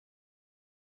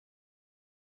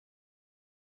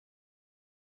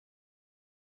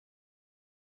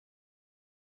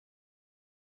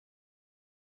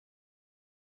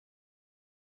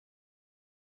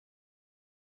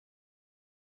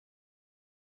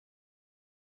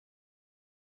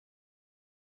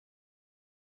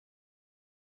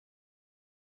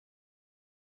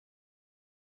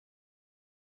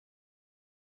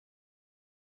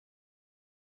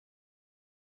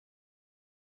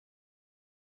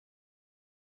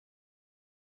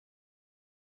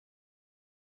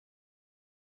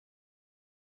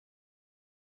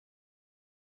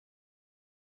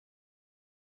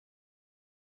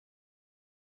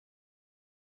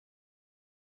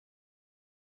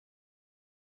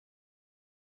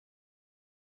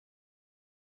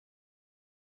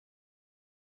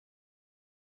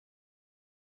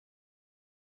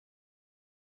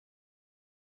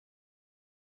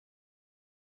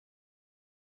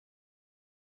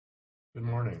Good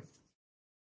morning.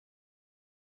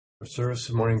 Our service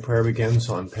of morning prayer begins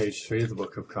on page 3 of the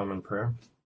Book of Common Prayer.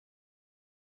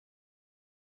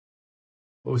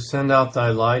 O send out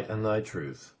thy light and thy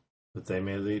truth, that they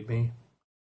may lead me,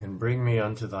 and bring me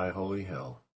unto thy holy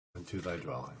hill, and to thy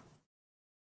dwelling.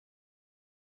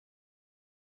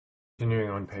 Continuing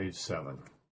on page 7.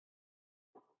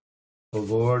 O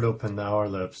Lord, open thou our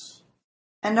lips,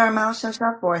 and our mouth shall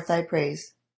shout forth thy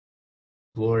praise.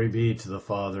 Glory be to the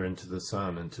Father, and to the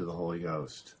Son, and to the Holy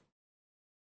Ghost.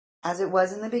 As it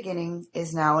was in the beginning,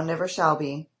 is now, and ever shall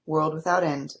be, world without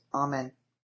end. Amen.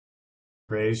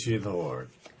 Praise ye the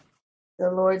Lord.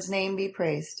 The Lord's name be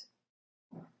praised.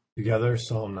 Together,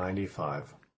 Psalm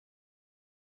 95.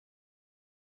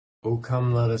 O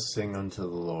come, let us sing unto the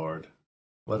Lord.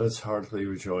 Let us heartily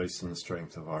rejoice in the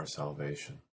strength of our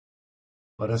salvation.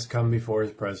 Let us come before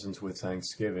his presence with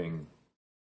thanksgiving,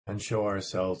 and show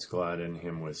ourselves glad in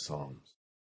him with psalms.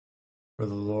 For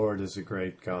the Lord is a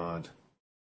great God,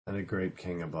 and a great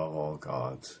King above all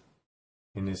gods.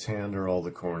 In his hand are all the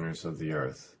corners of the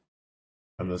earth,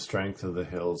 and the strength of the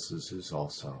hills is his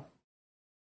also.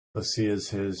 The sea is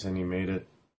his, and he made it,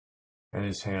 and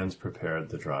his hands prepared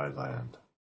the dry land.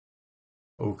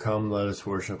 O come, let us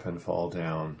worship and fall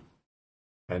down,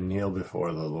 and kneel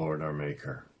before the Lord our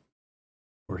Maker.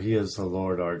 For he is the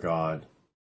Lord our God,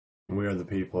 and we are the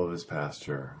people of his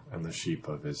pasture, and the sheep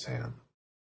of his hand.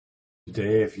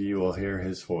 Today, if ye will hear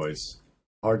his voice,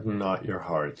 harden not your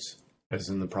hearts, as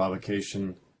in the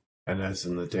provocation, and as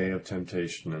in the day of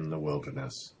temptation in the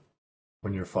wilderness,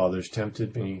 when your fathers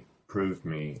tempted me, proved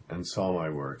me, and saw my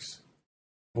works.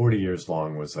 40 years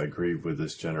long was I grieved with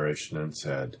this generation, and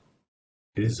said,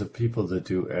 It is a people that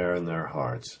do err in their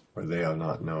hearts, for they have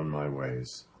not known my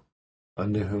ways.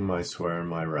 Unto whom I swear in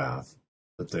my wrath,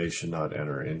 that they should not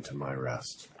enter into my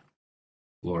rest.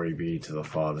 Glory be to the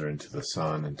Father, and to the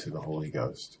Son, and to the Holy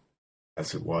Ghost,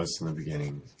 as it was in the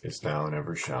beginning, is now, and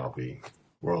ever shall be,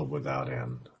 world without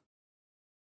end.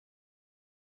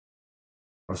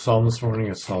 Our psalm this morning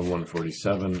is Psalm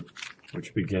 147,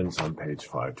 which begins on page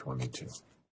 522.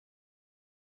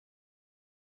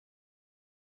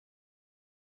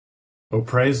 O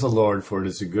praise the Lord, for it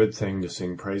is a good thing to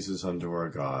sing praises unto our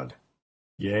God.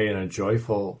 Yea, and a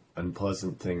joyful and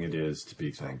pleasant thing it is to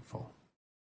be thankful.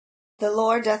 The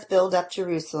Lord doth build up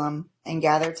Jerusalem, and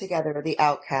gather together the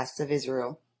outcasts of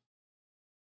Israel.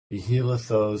 He healeth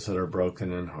those that are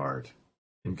broken in heart,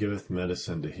 and giveth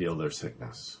medicine to heal their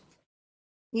sickness.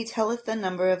 He telleth the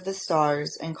number of the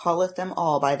stars, and calleth them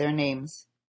all by their names.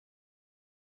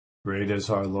 Great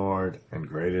is our Lord, and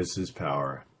great is his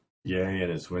power, yea,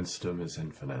 and his wisdom is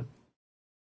infinite.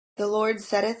 The Lord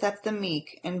setteth up the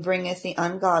meek, and bringeth the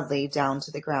ungodly down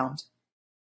to the ground.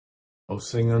 O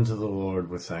sing unto the Lord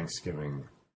with thanksgiving.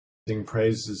 Sing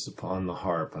praises upon the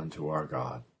harp unto our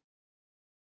God.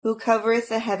 Who covereth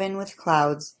the heaven with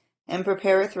clouds, and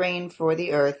prepareth rain for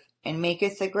the earth, and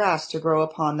maketh the grass to grow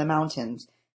upon the mountains,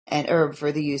 and herb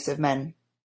for the use of men.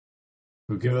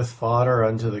 Who giveth fodder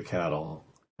unto the cattle,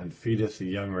 and feedeth the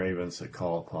young ravens that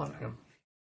call upon him.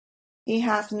 He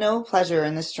hath no pleasure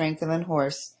in the strength of an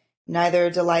horse, neither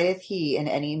delighteth he in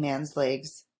any man's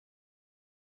legs.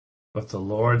 But the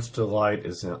Lord's delight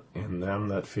is in them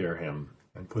that fear him,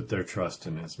 and put their trust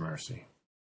in his mercy.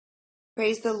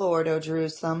 Praise the Lord, O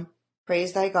Jerusalem.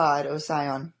 Praise thy God, O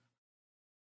Zion.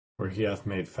 For he hath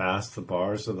made fast the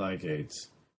bars of thy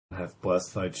gates, and hath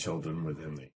blessed thy children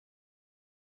within thee.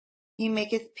 He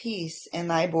maketh peace in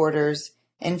thy borders,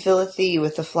 and filleth thee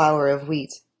with the flour of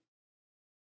wheat.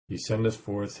 He sendeth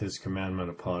forth his commandment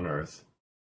upon earth,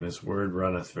 and his word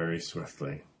runneth very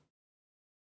swiftly.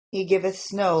 He giveth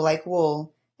snow like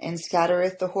wool, and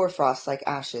scattereth the hoarfrost like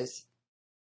ashes.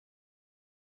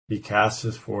 He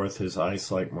casteth forth his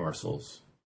ice like morsels.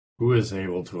 Who is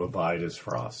able to abide his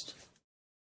frost?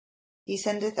 He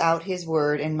sendeth out his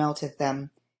word, and melteth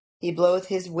them. He bloweth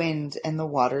his wind, and the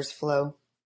waters flow.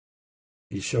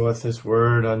 He showeth his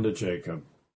word unto Jacob,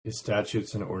 his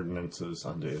statutes and ordinances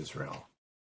unto Israel.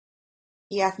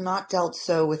 He hath not dealt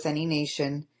so with any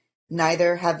nation,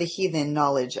 neither have the heathen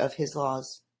knowledge of his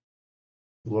laws.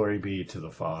 Glory be to the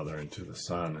Father, and to the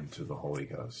Son, and to the Holy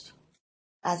Ghost.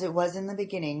 As it was in the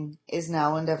beginning, is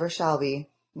now, and ever shall be,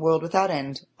 world without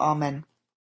end. Amen.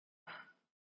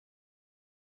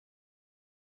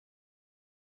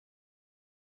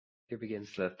 Here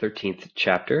begins the 13th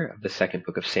chapter of the second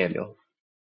book of Samuel.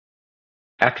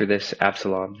 After this,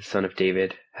 Absalom, the son of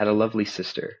David, had a lovely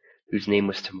sister, whose name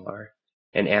was Tamar,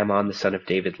 and Amnon, the son of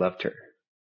David, loved her.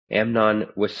 Amnon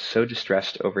was so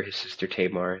distressed over his sister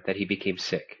Tamar that he became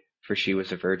sick, for she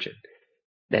was a virgin,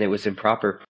 and it was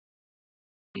improper for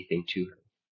anything to her.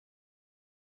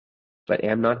 But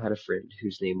Amnon had a friend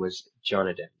whose name was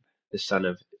Jonadab, the son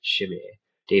of Shimei,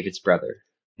 David's brother.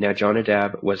 Now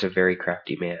Jonadab was a very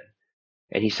crafty man.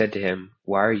 And he said to him,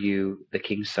 Why are you, the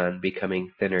king's son,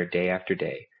 becoming thinner day after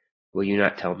day? Will you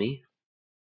not tell me?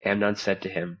 Amnon said to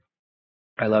him,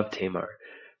 I love Tamar,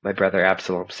 my brother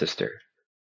Absalom's sister.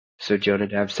 So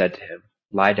Jonadab said to him,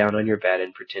 Lie down on your bed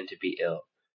and pretend to be ill.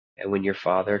 And when your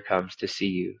father comes to see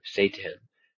you, say to him,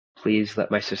 Please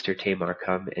let my sister Tamar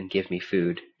come and give me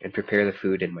food, and prepare the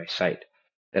food in my sight,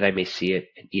 that I may see it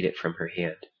and eat it from her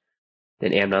hand.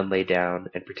 Then Amnon lay down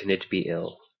and pretended to be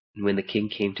ill. And when the king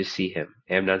came to see him,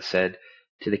 Amnon said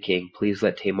to the king, Please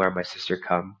let Tamar my sister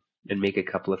come, and make a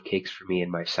couple of cakes for me in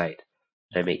my sight,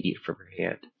 that I may eat from her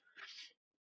hand.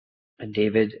 And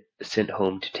David sent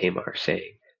home to Tamar,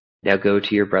 saying, Now go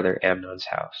to your brother Amnon's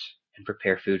house, and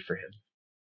prepare food for him.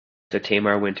 So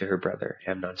Tamar went to her brother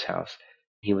Amnon's house,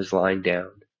 and he was lying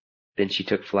down. Then she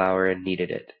took flour and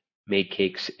kneaded it, made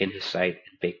cakes in his sight,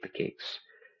 and baked the cakes.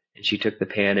 And she took the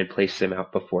pan and placed them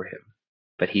out before him,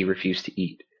 but he refused to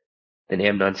eat. Then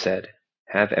Amnon said,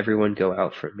 Have everyone go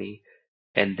out from me.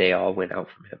 And they all went out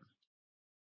from him.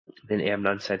 Then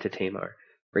Amnon said to Tamar,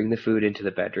 Bring the food into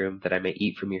the bedroom, that I may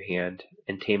eat from your hand.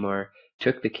 And Tamar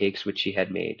took the cakes which she had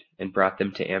made, and brought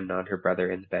them to Amnon her brother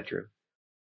in the bedroom.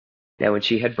 Now when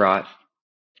she had brought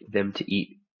them to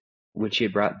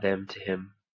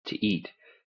him to eat,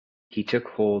 he took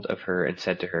hold of her and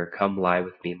said to her, Come lie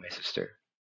with me, my sister.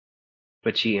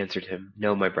 But she answered him,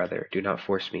 No, my brother, do not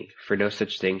force me, for no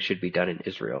such thing should be done in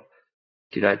Israel.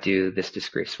 Do not do this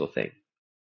disgraceful thing.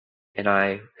 And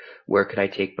I, where could I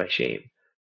take my shame?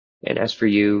 And as for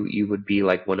you, you would be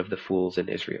like one of the fools in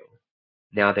Israel.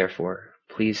 Now therefore,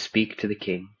 please speak to the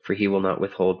king, for he will not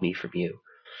withhold me from you.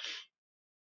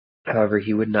 However,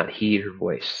 he would not heed her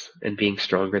voice, and being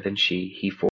stronger than she,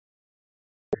 he forced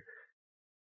her.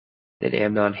 Then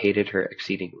Amnon hated her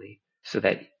exceedingly, so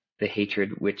that the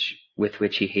hatred with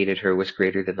which he hated her was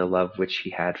greater than the love which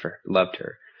he had loved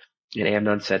her. And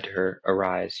Amnon said to her,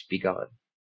 Arise, be gone.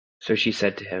 So she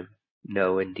said to him,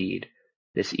 No, indeed,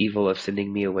 this evil of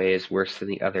sending me away is worse than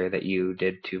the other that you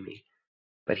did to me.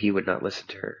 But he would not listen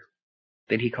to her.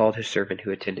 Then he called his servant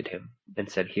who attended him, and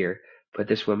said, Here, put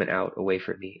this woman out away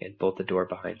from me, and bolt the door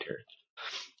behind her.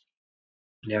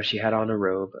 Now she had on a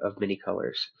robe of many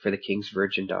colors, for the king's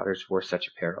virgin daughters wore such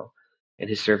apparel. And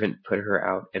his servant put her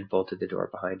out and bolted the door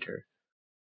behind her.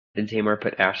 Then Tamar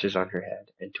put ashes on her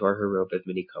head, and tore her robe of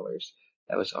many colors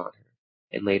that was on her,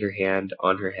 and laid her hand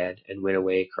on her head, and went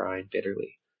away crying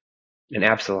bitterly. And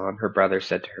Absalom her brother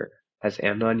said to her, Has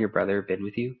Amnon your brother been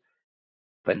with you?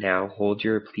 But now hold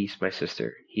your peace, my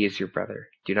sister, he is your brother.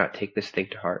 Do not take this thing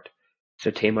to heart.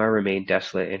 So Tamar remained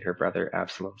desolate in her brother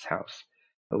Absalom's house.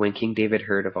 But when King David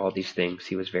heard of all these things,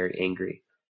 he was very angry.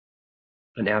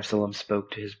 And Absalom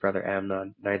spoke to his brother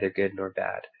Amnon, neither good nor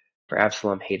bad, for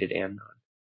Absalom hated Amnon,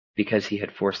 because he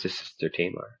had forced his sister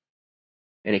Tamar.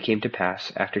 And it came to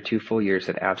pass, after 2 full years,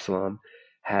 that Absalom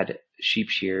had sheep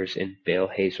shears in Baal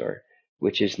Hazor,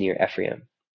 which is near Ephraim.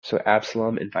 So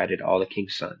Absalom invited all the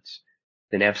king's sons.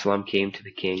 Then Absalom came to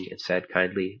the king and said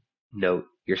kindly, Note,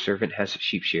 your servant has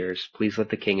sheep shears. Please let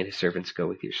the king and his servants go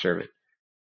with your servant.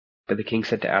 But the king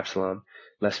said to Absalom,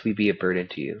 Lest we be a burden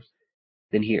to you.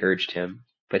 Then he urged him,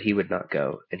 but he would not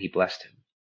go, and he blessed him.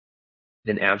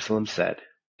 Then Absalom said,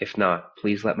 If not,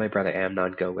 please let my brother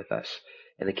Amnon go with us.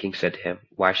 And the king said to him,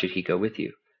 Why should he go with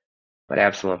you? But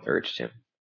Absalom urged him.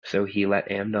 So he let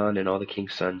Amnon and all the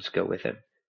king's sons go with him.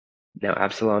 Now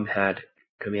Absalom had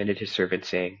commanded his servant,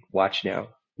 saying, Watch now,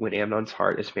 when Amnon's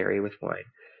heart is merry with wine,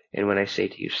 and when I say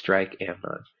to you, Strike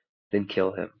Amnon, then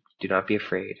kill him. Do not be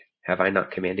afraid. Have I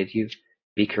not commanded you?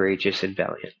 Be courageous and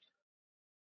valiant.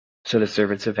 So the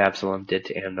servants of Absalom did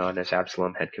to Amnon as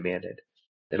Absalom had commanded.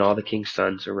 Then all the king's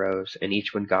sons arose, and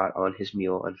each one got on his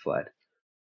mule and fled.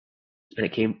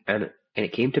 And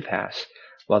it came to pass,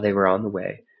 while they were on the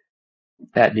way,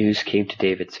 that news came to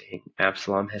David, saying,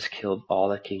 Absalom has killed all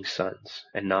the king's sons,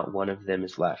 and not one of them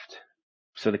is left.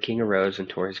 So the king arose and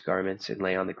tore his garments and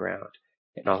lay on the ground,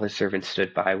 and all his servants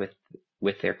stood by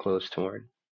with their clothes torn.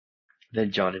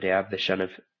 Then Jonadab,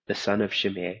 the son of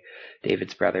Shimei,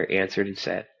 David's brother, answered and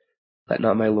said, Let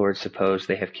not my lord suppose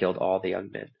they have killed all the young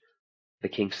men, the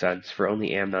king's sons, for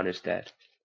only Amnon is dead.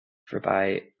 For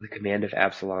by the command of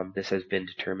Absalom this has been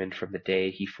determined from the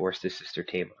day he forced his sister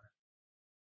Tamar.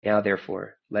 Now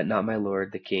therefore, let not my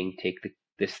lord the king take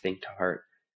this thing to heart,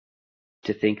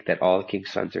 to think that all the king's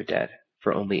sons are dead,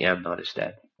 for only Amnon is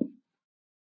dead.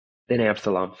 Then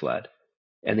Absalom fled,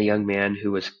 and the young man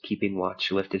who was keeping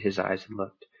watch lifted his eyes and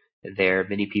looked, and there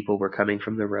many people were coming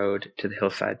from the road to the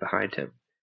hillside behind him.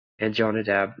 And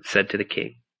Jonadab said to the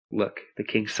king, Look, the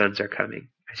king's sons are coming,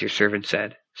 as your servant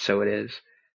said. So it is.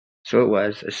 So it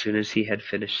was, as soon as he had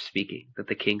finished speaking, that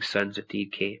the king's sons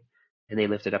indeed came, and they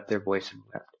lifted up their voice and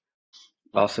wept.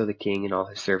 Also the king and all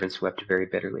his servants wept very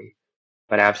bitterly.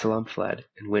 But Absalom fled,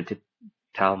 and went to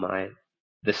Talmai,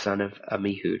 the son of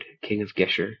Ammihud, king of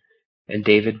Geshur, and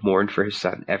David mourned for his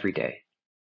son every day.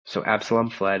 So Absalom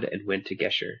fled and went to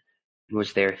Geshur, and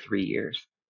was there 3 years.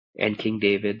 And King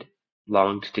David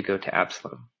longed to go to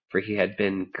Absalom, for he had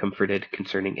been comforted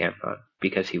concerning Amnon,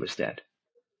 because he was dead.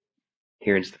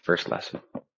 Here ends the first lesson.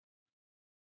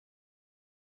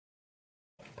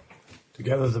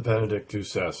 Together the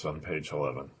Benedictus es on page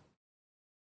 11.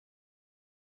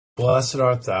 Blessed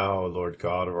art thou, O Lord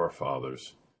God of our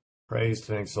fathers, praised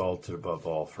and exalted above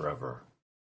all forever.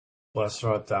 Blessed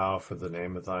art thou for the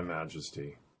name of thy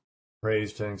majesty,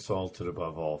 praised and exalted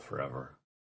above all forever.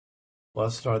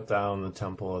 Blessed art thou in the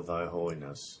temple of thy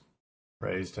holiness,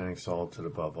 praised and exalted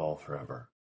above all forever.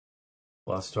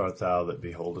 Blessed art thou that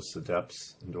beholdest the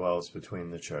depths and dwellest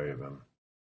between the cherubim,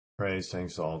 praised and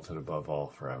exalted above all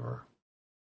forever.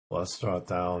 Blessed art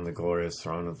thou in the glorious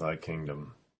throne of thy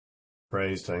kingdom,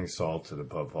 praised and exalted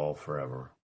above all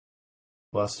forever.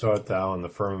 Blessed art thou in the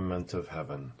firmament of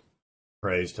heaven,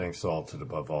 praised and exalted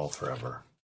above all forever.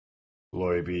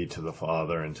 Glory be to the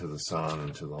Father, and to the Son,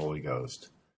 and to the Holy Ghost,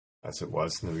 as it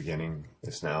was in the beginning,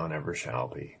 is now, and ever shall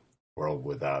be, world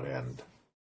without end.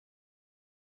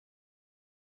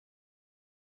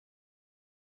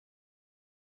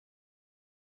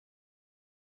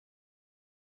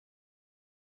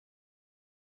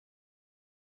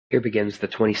 Here begins the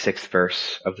 26th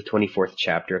verse of the 24th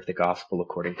chapter of the Gospel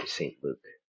according to St. Luke.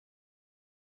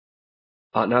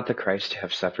 Ought not the Christ to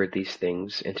have suffered these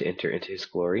things and to enter into his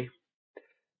glory?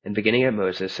 And beginning at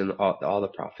Moses and all the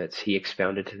prophets, he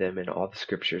expounded to them in all the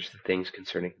scriptures the things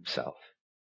concerning himself.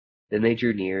 Then they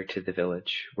drew near to the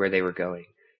village where they were going,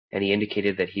 and he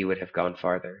indicated that he would have gone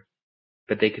farther.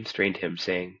 But they constrained him,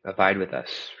 saying, Abide with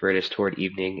us, for it is toward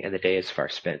evening, and the day is far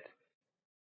spent.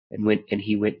 And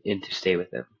he went in to stay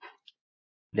with them.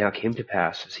 Now it came to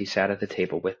pass, as he sat at the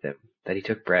table with them, that he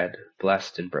took bread,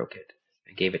 blessed and broke it,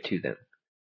 and gave it to them.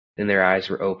 Then their eyes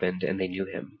were opened, and they knew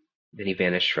him. Then he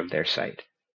vanished from their sight.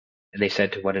 And they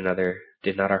said to one another,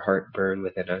 Did not our heart burn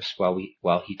within us while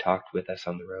he talked with us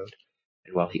on the road,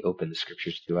 and while he opened the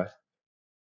scriptures to us?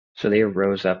 So they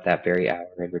arose up that very hour,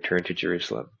 and returned to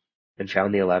Jerusalem, and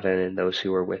found the 11 and those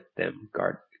who were with them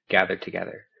gathered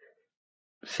together,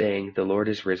 saying, The Lord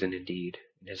is risen indeed,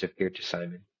 and has appeared to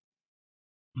Simon.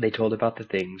 They told about the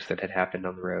things that had happened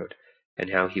on the road, and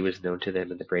how he was known to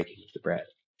them in the breaking of the bread.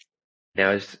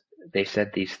 Now as they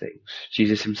said these things,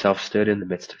 Jesus himself stood in the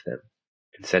midst of them,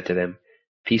 and said to them,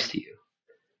 Peace to you.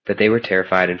 But they were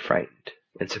terrified and frightened,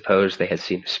 and supposed they had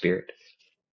seen a spirit.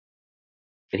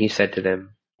 And he said to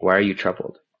them, Why are you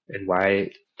troubled, and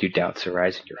why do doubts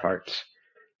arise in your hearts?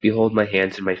 Behold my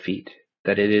hands and my feet,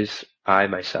 that it is I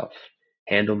myself.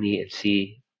 Handle me and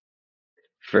see.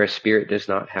 For a spirit does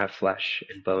not have flesh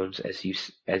and bones as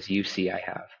you see I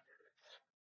have.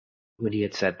 When he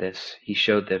had said this, he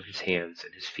showed them his hands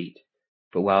and his feet.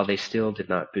 But while they still did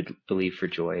not believe for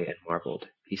joy and marveled,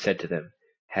 he said to them,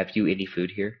 Have you any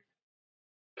food here?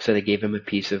 So they gave him a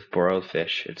piece of broiled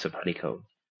fish and some honeycomb,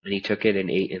 and he took it and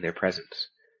ate in their presence.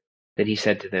 Then he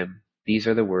said to them, These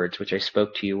are the words which I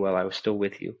spoke to you while I was still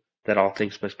with you, that all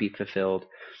things must be fulfilled,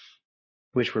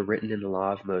 which were written in the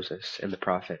law of Moses and the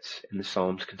prophets and the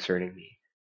Psalms concerning me.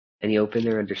 And he opened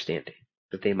their understanding,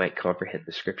 that they might comprehend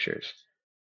the scriptures.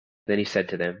 Then he said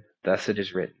to them, Thus it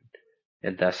is written,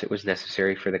 and thus it was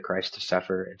necessary for the Christ to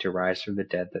suffer and to rise from the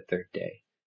dead the third day,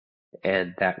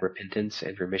 and that repentance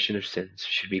and remission of sins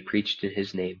should be preached in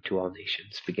his name to all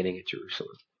nations, beginning at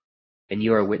Jerusalem. And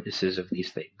you are witnesses of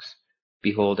these things.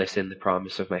 Behold, I send the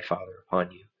promise of my Father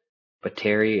upon you. But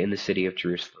tarry in the city of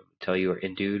Jerusalem until you are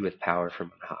endued with power from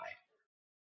on high.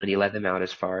 And he led them out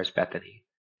as far as Bethany,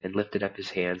 and lifted up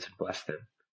his hands and blessed them.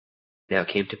 Now it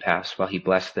came to pass, while he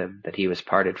blessed them, that he was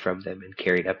parted from them and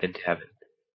carried up into heaven.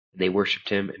 And they worshipped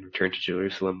him and returned to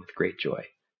Jerusalem with great joy,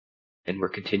 and were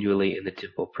continually in the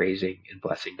temple praising and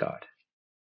blessing God.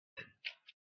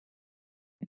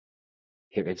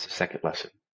 Here ends the second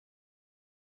lesson.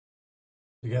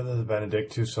 Together the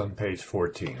Benedictus on page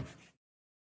 14.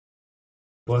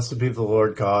 Blessed be the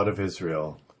Lord God of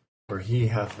Israel, for he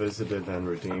hath visited and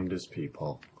redeemed his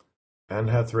people, and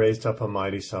hath raised up a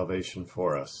mighty salvation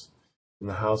for us in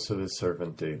the house of his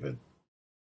servant David,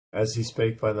 as he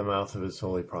spake by the mouth of his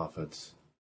holy prophets,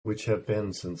 which have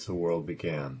been since the world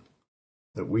began,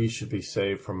 that we should be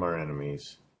saved from our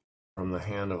enemies, from the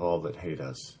hand of all that hate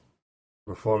us,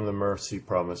 to perform the mercy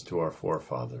promised to our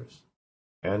forefathers,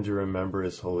 and to remember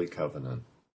his holy covenant.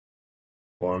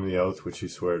 Perform the oath which he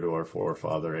swore to our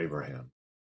forefather Abraham,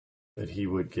 that he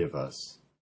would give us,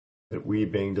 that we,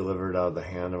 being delivered out of the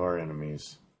hand of our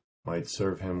enemies, might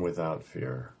serve him without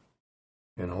fear,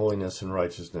 in holiness and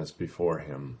righteousness before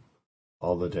him,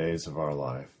 all the days of our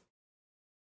life.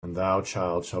 And thou,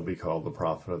 child, shalt be called the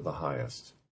prophet of the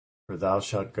highest, for thou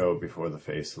shalt go before the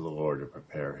face of the Lord to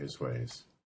prepare his ways,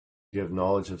 to give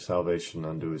knowledge of salvation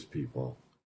unto his people,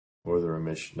 for the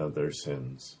remission of their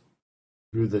sins,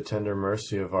 through the tender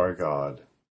mercy of our God,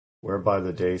 whereby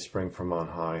the day spring from on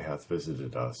high hath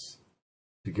visited us,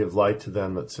 to give light to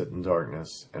them that sit in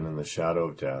darkness and in the shadow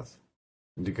of death,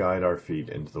 and to guide our feet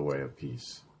into the way of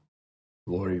peace.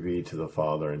 Glory be to the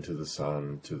Father, and to the Son,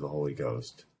 and to the Holy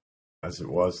Ghost, as it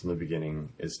was in the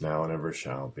beginning, is now, and ever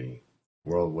shall be,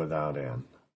 world without end.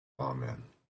 Amen.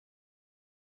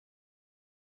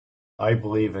 I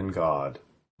believe in God,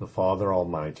 the Father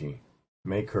Almighty,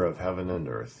 maker of heaven and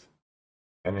earth,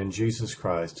 and in Jesus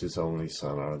Christ, his only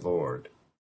Son, our Lord,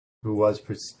 who was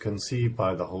conceived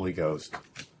by the Holy Ghost,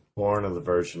 born of the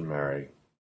Virgin Mary,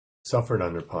 suffered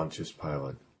under Pontius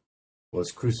Pilate,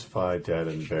 was crucified, dead,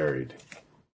 and buried.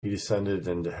 He descended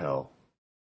into hell.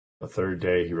 The third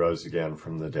day he rose again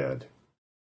from the dead.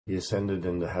 He ascended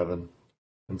into heaven,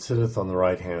 and sitteth on the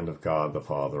right hand of God the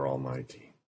Father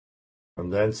Almighty. From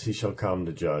thence he shall come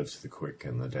to judge the quick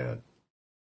and the dead.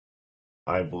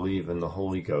 I believe in the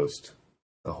Holy Ghost,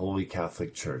 the Holy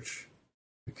Catholic Church,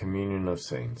 the communion of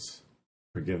saints,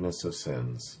 forgiveness of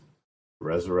sins, the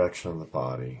resurrection of the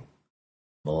body,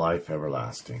 the life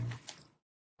everlasting.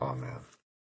 Amen.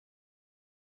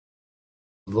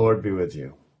 The Lord be with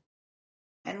you.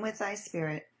 And with thy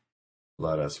spirit.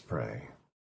 Let us pray.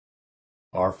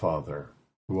 Our Father,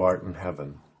 who art in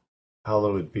heaven,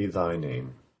 hallowed be thy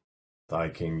name. Thy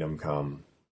kingdom come,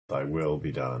 thy will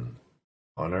be done,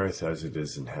 on earth as it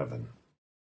is in heaven.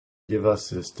 Give us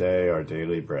this day our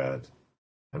daily bread,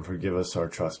 and forgive us our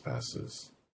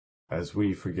trespasses, as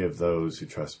we forgive those who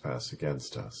trespass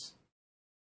against us.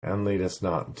 And lead us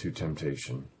not into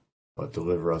temptation, but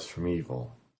deliver us from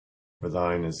evil. For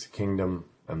thine is the kingdom,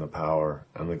 and the power,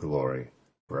 and the glory,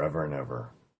 forever and ever.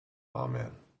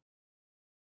 Amen.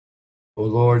 O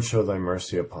Lord, show thy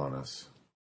mercy upon us.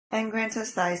 And grant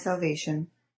us thy salvation.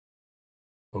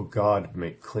 O God,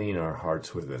 make clean our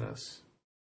hearts within us.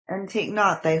 And take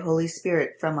not thy Holy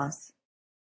Spirit from us.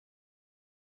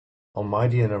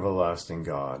 Almighty and everlasting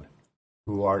God,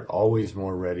 who art always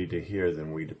more ready to hear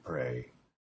than we to pray,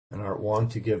 and art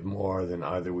wont to give more than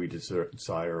either we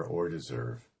desire or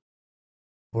deserve,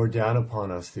 pour down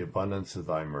upon us the abundance of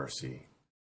thy mercy,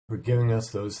 forgiving us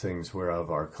those things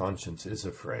whereof our conscience is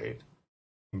afraid,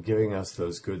 and giving us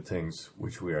those good things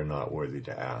which we are not worthy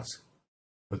to ask,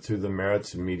 but through the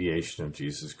merits and mediation of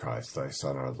Jesus Christ, thy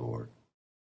Son, our Lord.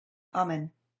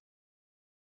 Amen.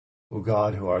 O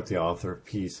God, who art the author of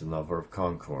peace and lover of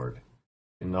concord,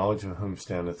 in knowledge of whom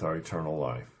standeth our eternal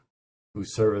life,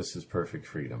 whose service is perfect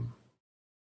freedom,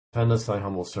 defend us, thine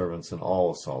humble servants, in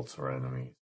all assaults of our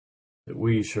enemies, that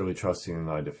we, surely trusting in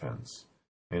thy defense,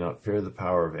 may not fear the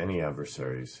power of any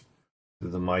adversaries,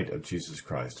 through the might of Jesus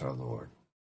Christ our Lord.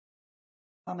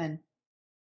 Amen.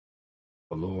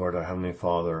 O Lord, our heavenly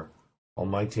Father,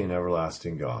 almighty and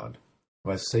everlasting God,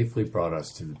 who hast safely brought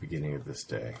us to the beginning of this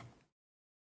day,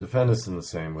 defend us in the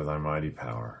same with thy mighty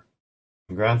power,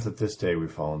 and grant that this day we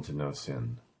fall into no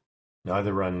sin,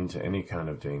 neither run into any kind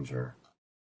of danger,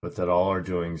 but that all our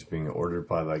doings, being ordered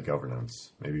by thy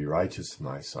governance, may be righteous in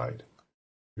thy sight,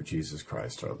 through Jesus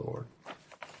Christ our Lord.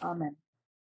 Amen.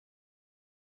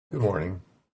 Good morning.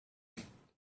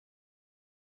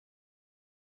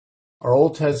 Our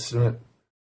Old Testament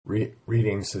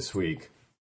readings this week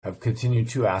have continued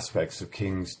two aspects of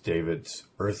King David's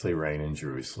earthly reign in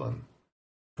Jerusalem.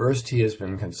 First, he has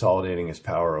been consolidating his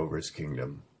power over his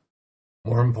kingdom.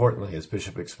 More importantly, as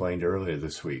Bishop explained earlier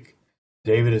this week,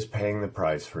 David is paying the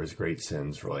price for his great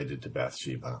sins related to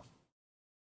Bathsheba.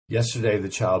 Yesterday, the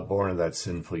child born of that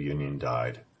sinful union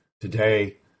died.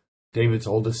 Today, David's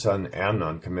oldest son,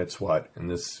 Amnon, commits what, in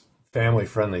this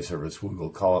family-friendly service, we will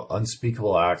call an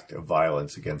unspeakable act of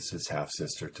violence against his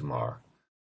half-sister, Tamar.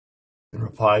 In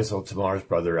reprisal, Tamar's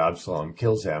brother Absalom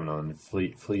kills Amnon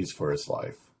and flees for his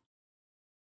life.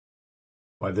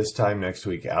 By this time next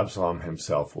week, Absalom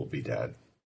himself will be dead.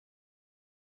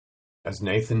 As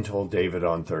Nathan told David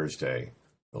on Thursday,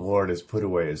 the Lord has put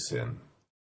away his sin.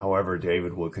 However,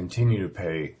 David will continue to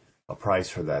pay a price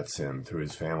for that sin through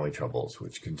his family troubles,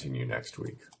 which continue next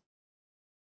week.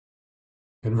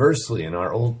 Conversely, in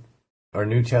our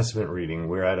New Testament reading,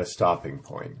 we're at a stopping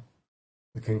point,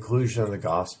 the conclusion of the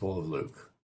Gospel of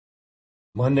Luke.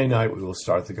 Monday night we will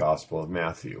start the Gospel of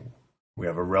Matthew. We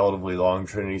have a relatively long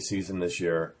Trinity season this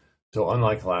year, so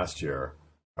unlike last year,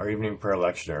 our evening prayer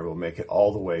lectionary will make it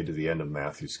all the way to the end of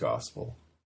Matthew's Gospel.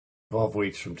 12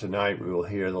 weeks from tonight we will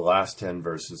hear the last 10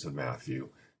 verses of Matthew,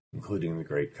 including the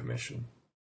Great Commission.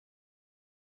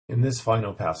 In this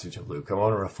final passage of Luke, I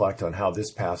want to reflect on how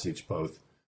this passage both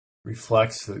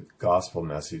reflects the Gospel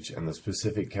message and the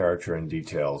specific character and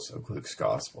details of Luke's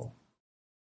Gospel.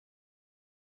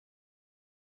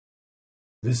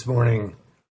 This morning,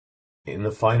 in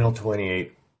the final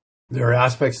 28, there are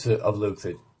aspects of Luke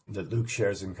that Luke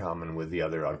shares in common with the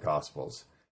other Gospels,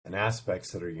 and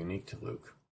aspects that are unique to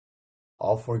Luke.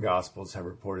 All four Gospels have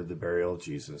reported the burial of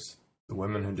Jesus, the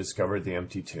women who discovered the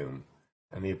empty tomb,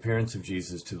 and the appearance of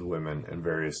Jesus to the women and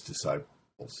various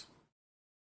disciples.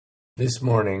 This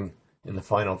morning, in the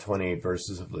final 28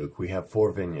 verses of Luke, we have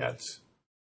four vignettes: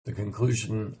 the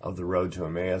conclusion of the road to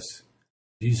Emmaus,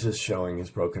 Jesus showing his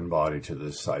broken body to the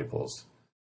disciples,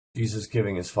 Jesus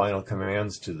giving his final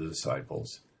commands to the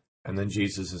disciples, and then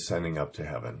Jesus ascending up to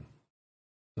heaven.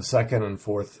 The second and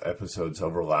fourth episodes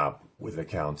overlap with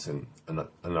accounts in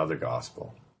another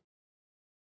gospel.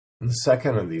 In the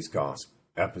second of these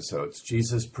episodes,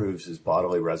 Jesus proves his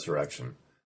bodily resurrection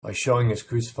by showing his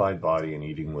crucified body and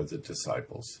eating with the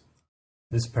disciples.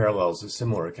 This parallels a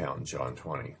similar account in John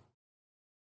 20.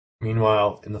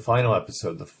 Meanwhile, in the final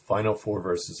episode, the final four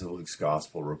verses of Luke's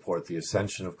Gospel report the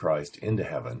ascension of Christ into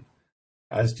heaven,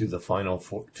 as do the final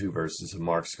two verses of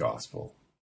Mark's Gospel.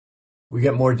 We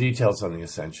get more details on the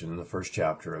ascension in the first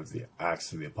chapter of the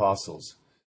Acts of the Apostles,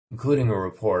 including a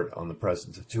report on the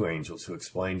presence of two angels who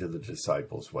explain to the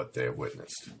disciples what they have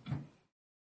witnessed.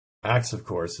 Acts, of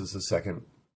course, is the second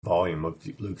volume of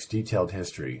Luke's detailed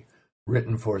history,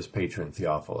 written for his patron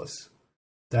Theophilus.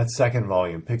 That second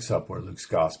volume picks up where Luke's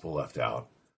Gospel left out,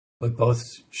 but both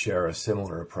share a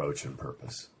similar approach and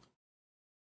purpose.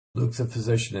 Luke the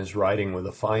physician is writing with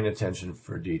a fine attention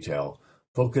for detail,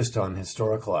 focused on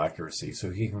historical accuracy so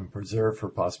he can preserve for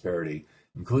posterity,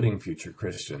 including future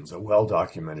Christians, a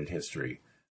well-documented history,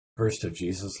 first of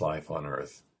Jesus' life on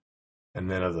earth,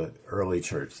 and then of the early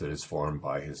church that is formed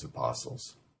by his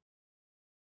apostles.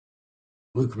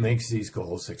 Luke makes these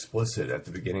goals explicit at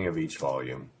the beginning of each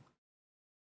volume.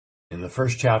 In the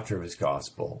first chapter of his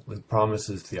Gospel, Luke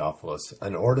promises Theophilus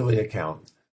an orderly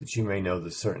account that you may know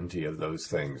the certainty of those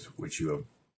things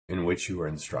in which you were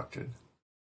instructed.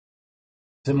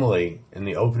 Similarly, in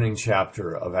the opening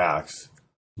chapter of Acts,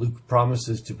 Luke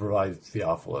promises to provide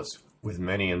Theophilus with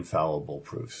many infallible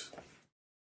proofs.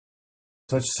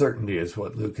 Such certainty is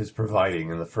what Luke is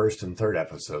providing in the first and third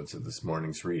episodes of this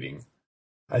morning's reading,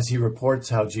 as he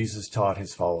reports how Jesus taught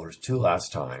his followers two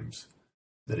last times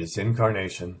that his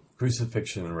incarnation,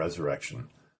 crucifixion, and resurrection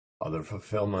are the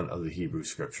fulfillment of the Hebrew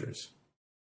Scriptures.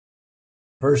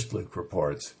 First, Luke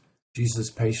reports, Jesus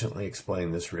patiently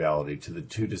explained this reality to the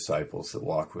two disciples that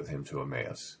walked with him to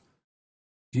Emmaus.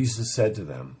 Jesus said to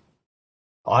them,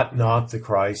 "Ought not the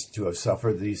Christ to have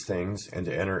suffered these things and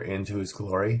to enter into his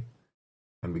glory?"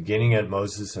 And beginning at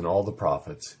Moses and all the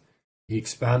prophets, he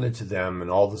expounded to them in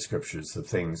all the Scriptures the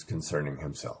things concerning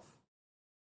himself.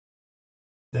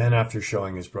 Then, after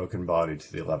showing his broken body to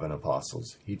the 11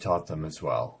 apostles, he taught them as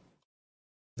well.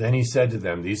 Then he said to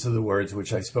them, "These are the words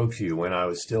which I spoke to you when I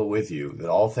was still with you, that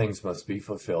all things must be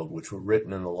fulfilled which were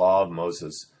written in the law of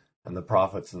Moses and the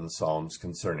prophets and the Psalms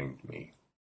concerning me."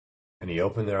 And he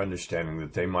opened their understanding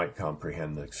that they might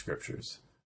comprehend the Scriptures.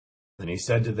 Then he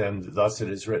said to them, "Thus it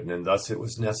is written, and thus it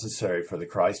was necessary for the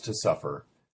Christ to suffer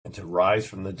and to rise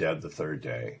from the dead the third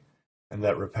day, and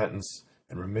that repentance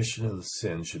and remission of the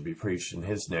sins should be preached in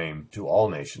his name to all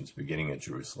nations, beginning at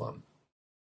Jerusalem."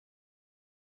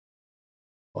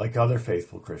 Like other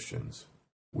faithful Christians,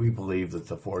 we believe that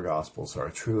the four Gospels are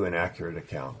a true and accurate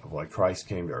account of why Christ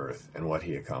came to earth and what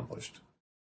he accomplished.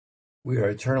 We are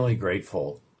eternally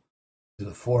grateful to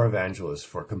the four evangelists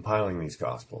for compiling these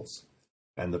Gospels,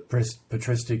 and the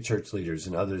patristic church leaders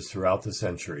and others throughout the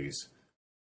centuries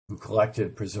who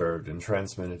collected, preserved, and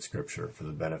transmitted Scripture for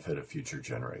the benefit of future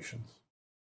generations.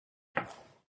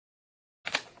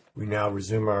 We now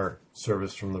resume our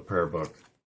service from the prayer book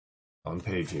on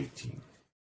page 18.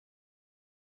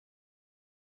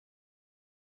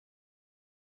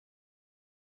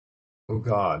 O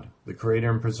God, the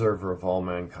creator and preserver of all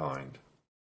mankind,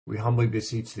 we humbly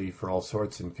beseech thee for all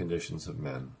sorts and conditions of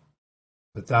men,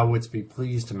 that thou wouldst be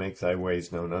pleased to make thy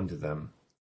ways known unto them,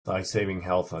 thy saving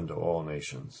health unto all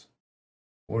nations.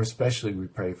 More especially we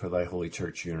pray for thy holy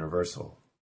Church universal,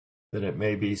 that it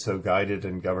may be so guided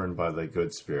and governed by thy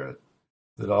good Spirit,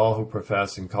 that all who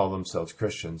profess and call themselves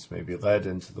Christians may be led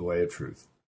into the way of truth,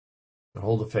 and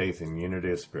hold the faith in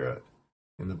unity of spirit,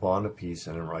 in the bond of peace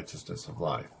and in righteousness of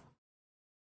life.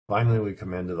 Finally, we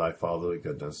commend to thy fatherly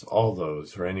goodness all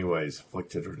those who are any ways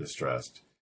afflicted or distressed,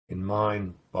 in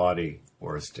mind, body,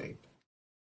 or estate.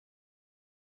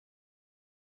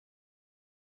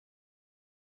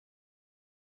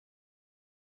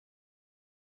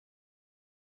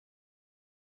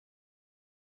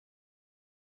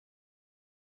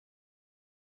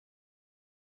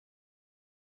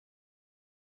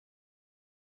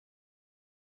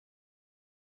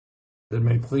 That it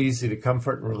may please thee to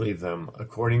comfort and relieve them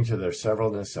according to their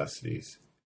several necessities,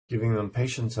 giving them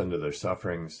patience under their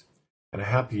sufferings, and a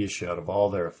happy issue out of all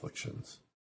their afflictions.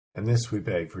 And this we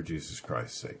beg for Jesus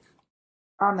Christ's sake.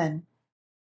 Amen.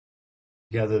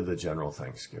 Together the general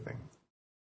thanksgiving.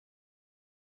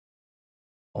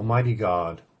 Almighty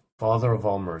God, Father of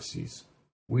all mercies,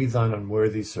 we thine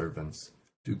unworthy servants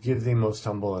do give thee most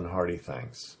humble and hearty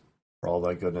thanks for all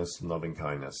thy goodness and loving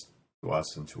kindness to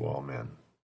us and to all men.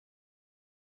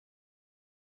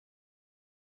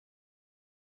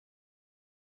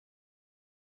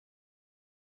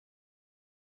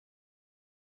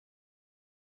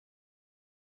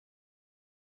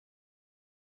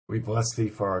 We bless thee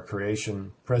for our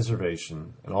creation,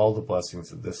 preservation, and all the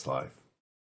blessings of this life,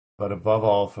 but above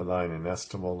all for thine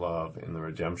inestimable love in the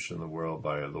redemption of the world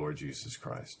by our Lord Jesus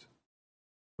Christ,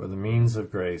 for the means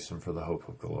of grace and for the hope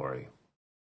of glory.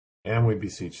 And we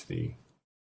beseech thee,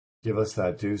 give us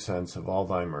that due sense of all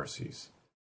thy mercies,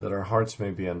 that our hearts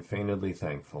may be unfeignedly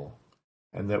thankful,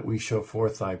 and that we show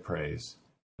forth thy praise,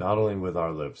 not only with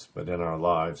our lips, but in our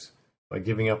lives, by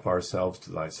giving up ourselves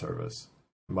to thy service,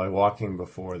 and by walking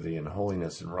before thee in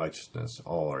holiness and righteousness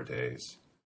all our days.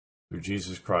 Through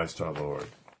Jesus Christ our Lord,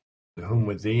 to whom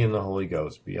with thee and the Holy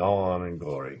Ghost be all honor and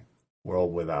glory,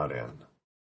 world without end.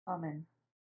 Amen.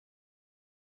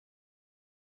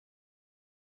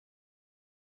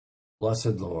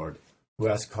 Blessed Lord, who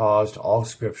hast caused all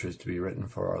scriptures to be written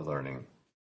for our learning,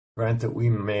 grant that we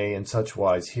may in such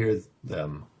wise hear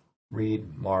them,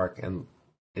 read, mark, and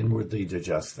inwardly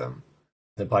digest them,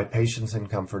 that by patience and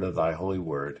comfort of thy holy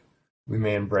word we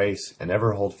may embrace and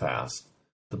ever hold fast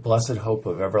the blessed hope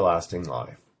of everlasting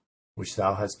life, which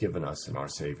thou hast given us in our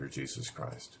Savior Jesus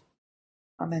Christ.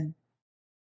 Amen.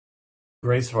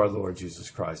 Grace of our Lord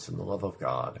Jesus Christ, and the love of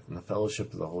God, and the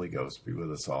fellowship of the Holy Ghost be with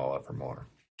us all evermore.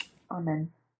 Amen.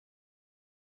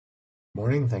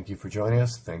 Morning. Thank you for joining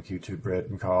us. Thank you to Britt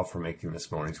and Carl for making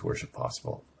this morning's worship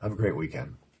possible. Have a great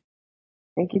weekend.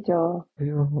 Thank you, Joel.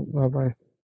 Yeah, bye-bye.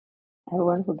 Have a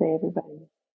wonderful day, everybody.